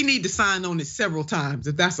to sign on it several times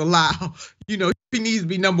if that's allowed. He needs to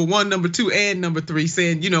be number 1, number 2, and number 3,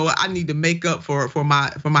 saying, I need to make up for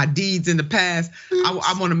my deeds in the past.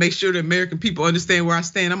 I want to make sure the American people understand where I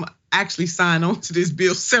stand. I'm actually sign on to this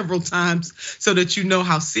bill several times so that you know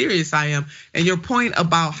how serious I am. And your point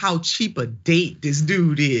about how cheap a date this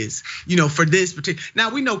dude is, for this particular. Now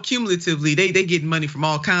we know cumulatively they get money from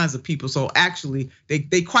all kinds of people. So actually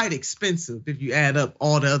they quite expensive if you add up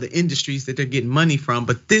all the other industries that they're getting money from.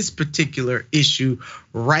 But this particular issue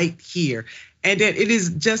right here. And then it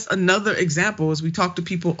is just another example, as we talk to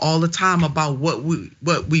people all the time about what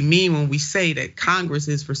we mean when we say that Congress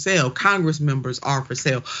is for sale. Congress members are for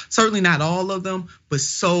sale. Certainly not all of them, but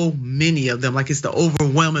so many of them. Like it's the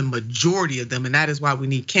overwhelming majority of them. And that is why we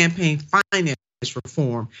need campaign finance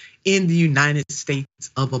reform in the United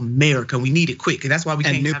States of America. We need it quick. And that's why we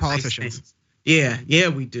can't new have politicians. Nice yeah,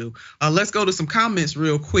 we do. Let's go to some comments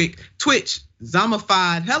real quick. Twitch,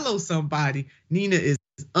 zombified. Hello, somebody. Nina is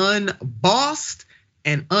unbossed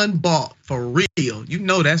and unbought for real. You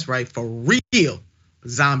know that's right, for real.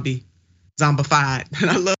 Zombified.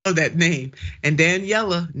 And I love that name. And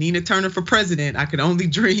Daniela, Nina Turner for president. I can only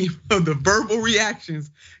dream of the verbal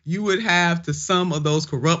reactions you would have to some of those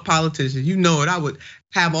corrupt politicians. You know it. I would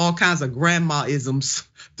have all kinds of grandma-isms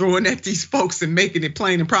throwing at these folks and making it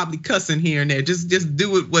plain and probably cussing here and there. Just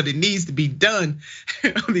do it what it needs to be done.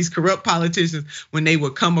 These corrupt politicians, when they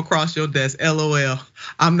would come across your desk, LOL,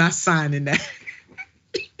 I'm not signing that.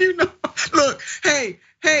 Look, hey,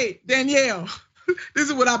 Danielle, this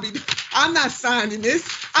is what I'll be doing. I'm not signing this.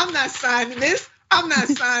 I'm not signing this. I'm not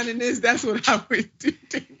signing this. That's what I would do,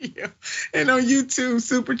 Danielle. And on YouTube,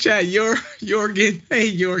 super chat, Jorgen,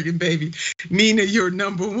 hey Jorgen, baby. Nina, you're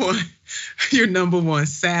number one. You're number one.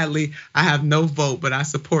 Sadly, I have no vote, but I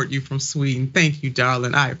support you from Sweden. Thank you,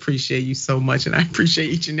 darling. I appreciate you so much, and I appreciate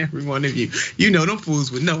each and every one of you. Them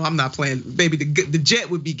fools would know I'm not playing. Baby, the jet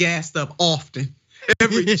would be gassed up often.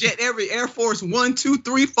 Every jet, every Air Force 1, 2,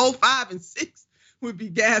 3, 4, 5, and 6 would be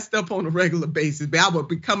gassed up on a regular basis. But I would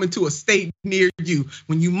be coming to a state near you.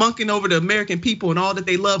 When you monking over the American people and all that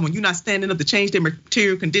they love, when you're not standing up to change their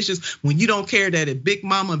material conditions, when you don't care that if Big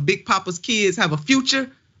Mama and Big Papa's kids have a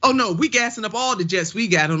future, oh no, we gassing up all the jets we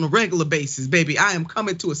got on a regular basis, baby. I am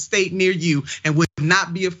coming to a state near you and would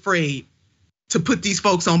not be afraid to put these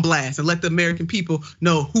folks on blast and let the American people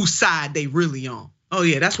know whose side they really on. Oh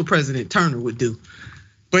yeah, that's what President Turner would do.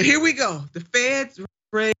 But here we go. The Feds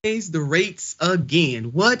raise the rates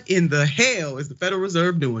again. What in the hell is the Federal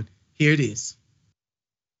Reserve doing? Here it is.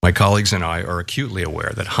 My colleagues and I are acutely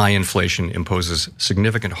aware that high inflation imposes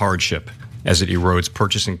significant hardship as it erodes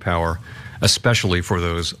purchasing power, especially for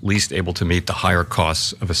those least able to meet the higher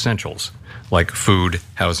costs of essentials like food,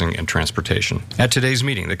 housing, and transportation. At today's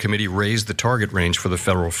meeting, the committee raised the target range for the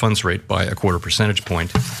federal funds rate by a 1/4 percentage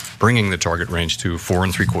point, bringing the target range to 4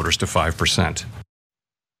 3/4 to 5%.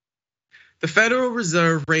 The Federal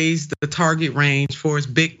Reserve raised the target range for its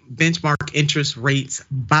big benchmark interest rates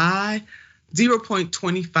by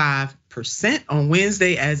 0.25% on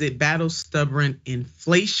Wednesday as it battles stubborn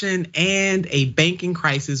inflation and a banking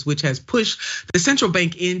crisis, which has pushed the central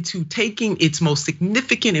bank into taking its most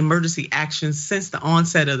significant emergency actions since the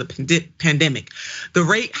onset of the pandemic. The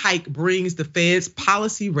rate hike brings the Fed's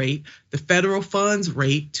policy rate, the federal funds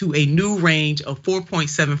rate, to a new range of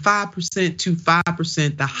 4.75% to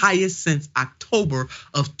 5%, the highest since October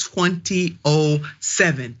of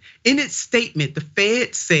 2007. In its statement, the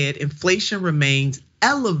Fed said inflation remains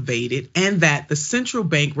elevated and that the central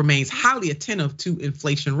bank remains highly attentive to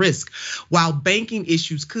inflation risk. While banking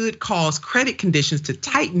issues could cause credit conditions to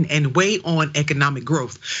tighten and weigh on economic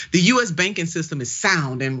growth, the US banking system is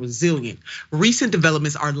sound and resilient. Recent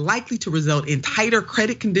developments are likely to result in tighter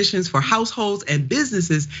credit conditions for households and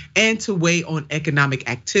businesses and to weigh on economic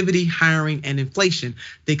activity, hiring, and inflation.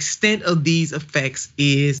 The extent of these effects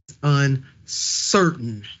is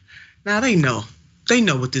uncertain. Now they know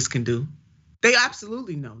what this can do. They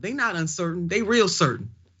absolutely know. They not uncertain, they real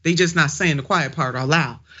certain. They just not saying the quiet part out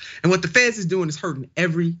loud. And what the Feds is doing is hurting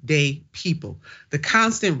everyday people. The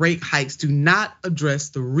constant rate hikes do not address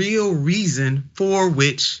the real reason for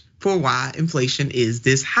why inflation is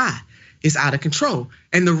this high. It's out of control.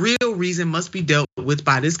 And the real reason must be dealt with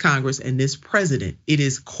by this Congress and this president. It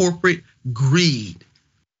is corporate greed.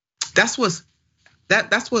 That's what's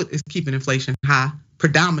That's what is keeping inflation high.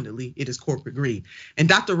 Predominantly, it is corporate greed. And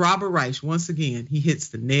Dr. Robert Reich, once again, he hits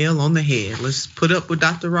the nail on the head. Let's put up what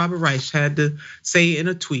Dr. Robert Reich had to say in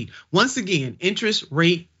a tweet. Once again, interest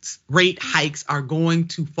rate hikes are going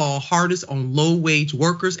to fall hardest on low-wage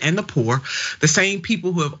workers and the poor, the same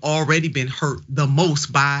people who have already been hurt the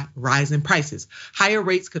most by rising prices. Higher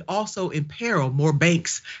rates could also imperil more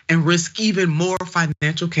banks and risk even more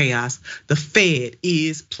financial chaos. The Fed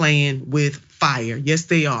is playing with fire. Yes,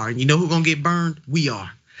 they are. And you know who's gonna get burned? We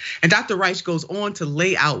are. And Dr. Reich goes on to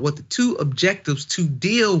lay out what the two objectives to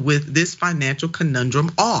deal with this financial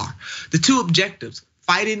conundrum are. The two objectives: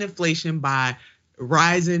 fighting inflation by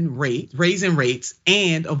raising rates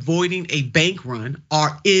and avoiding a bank run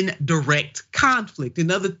are in direct conflict.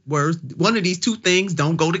 In other words, one of these two things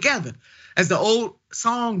don't go together. As the old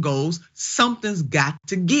song goes, something's got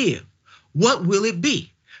to give. What will it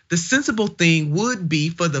be? The sensible thing would be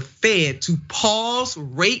for the Fed to pause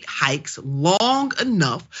rate hikes long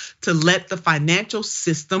enough to let the financial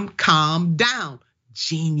system calm down.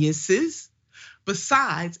 Geniuses.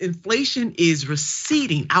 Besides, inflation is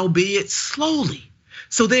receding, albeit slowly.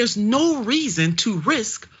 So there's no reason to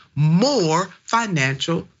risk more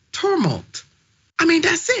financial tumult. I mean,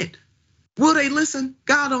 that's it. Will they listen?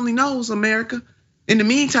 God only knows, America. In the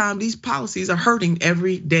meantime, these policies are hurting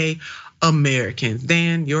everyday Americans.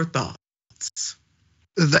 Dan, your thoughts?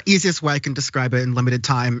 The easiest way I can describe it in limited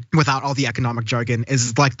time without all the economic jargon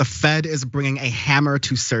is like the Fed is bringing a hammer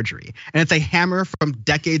to surgery. And it's a hammer from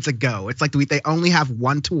decades ago. It's like they only have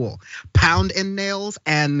one tool: pound in nails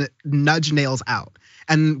and nudge nails out.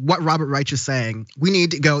 And what Robert Reich is saying, we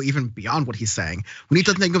need to go even beyond what he's saying. We need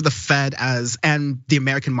to think of the Fed and the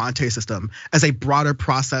American monetary system as a broader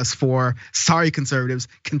process for, sorry conservatives,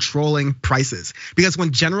 controlling prices. Because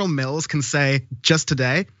when General Mills can say just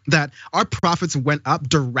today that our profits went up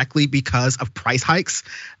directly because of price hikes,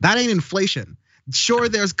 that ain't inflation. Sure,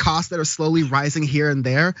 there's costs that are slowly rising here and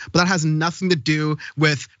there, but that has nothing to do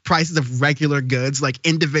with prices of regular goods, like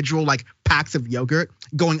individual packs of yogurt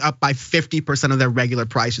going up by 50% of their regular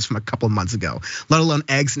prices from a couple of months ago, let alone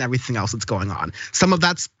eggs and everything else that's going on. Some of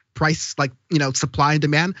that's price, supply and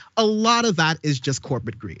demand. A lot of that is just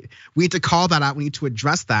corporate greed. We need to call that out. We need to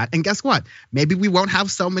address that. And guess what? Maybe we won't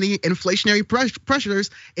have so many inflationary pressures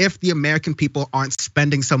if the American people aren't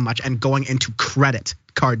spending so much and going into credit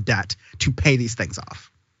card debt to pay these things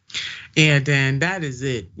off. Yeah, Dan, that is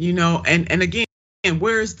it. And again,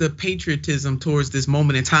 where's the patriotism towards this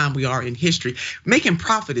moment in time we are in history? Making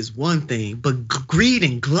profit is one thing, but greed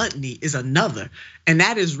and gluttony is another. And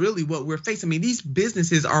that is really what we're facing. I mean, these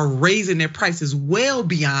businesses are raising their prices well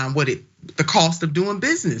beyond the cost of doing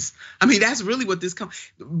business. I mean, that's really what this comes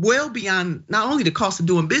well beyond not only the cost of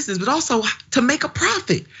doing business, but also to make a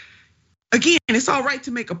profit. Again, it's all right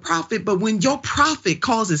to make a profit, but when your profit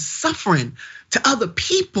causes suffering to other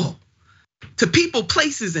people, to people,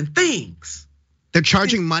 places, and things. They're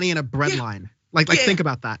charging money in a bread line. Think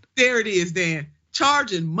about that. There it is, Dan.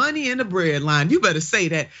 Charging money in the bread line. You better say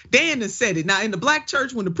that. Dan has said it. Now, in the black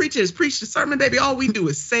church, when the preacher has preached a sermon, baby, all we do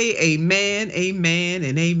is say amen, amen,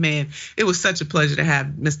 and amen. It was such a pleasure to have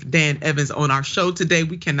Mr. Dan Evans on our show today.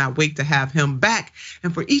 We cannot wait to have him back.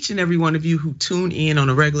 And for each and every one of you who tune in on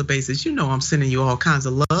a regular basis, you know I'm sending you all kinds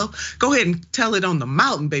of love. Go ahead and tell it on the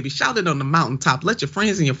mountain, baby. Shout it on the mountaintop. Let your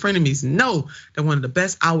friends and your frenemies know that one of the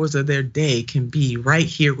best hours of their day can be right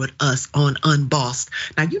here with us on Unbossed.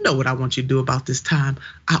 Now, you know what I want you to do about this time.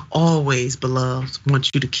 I always, beloveds, want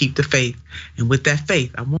you to keep the faith. And with that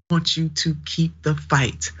faith, I want you to keep the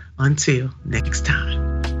fight. Until next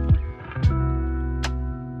time.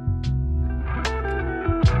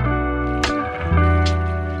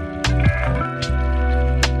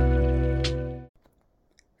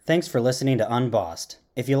 Thanks for listening to Unbossed.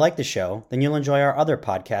 If you like the show, then you'll enjoy our other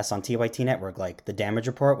podcasts on TYT Network, like The Damage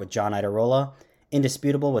Report with John Idarola,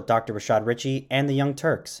 Indisputable with Dr. Rashad Ritchie, and The Young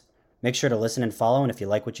Turks. Make sure to listen and follow, and if you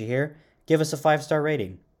like what you hear, give us a 5-star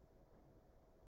rating.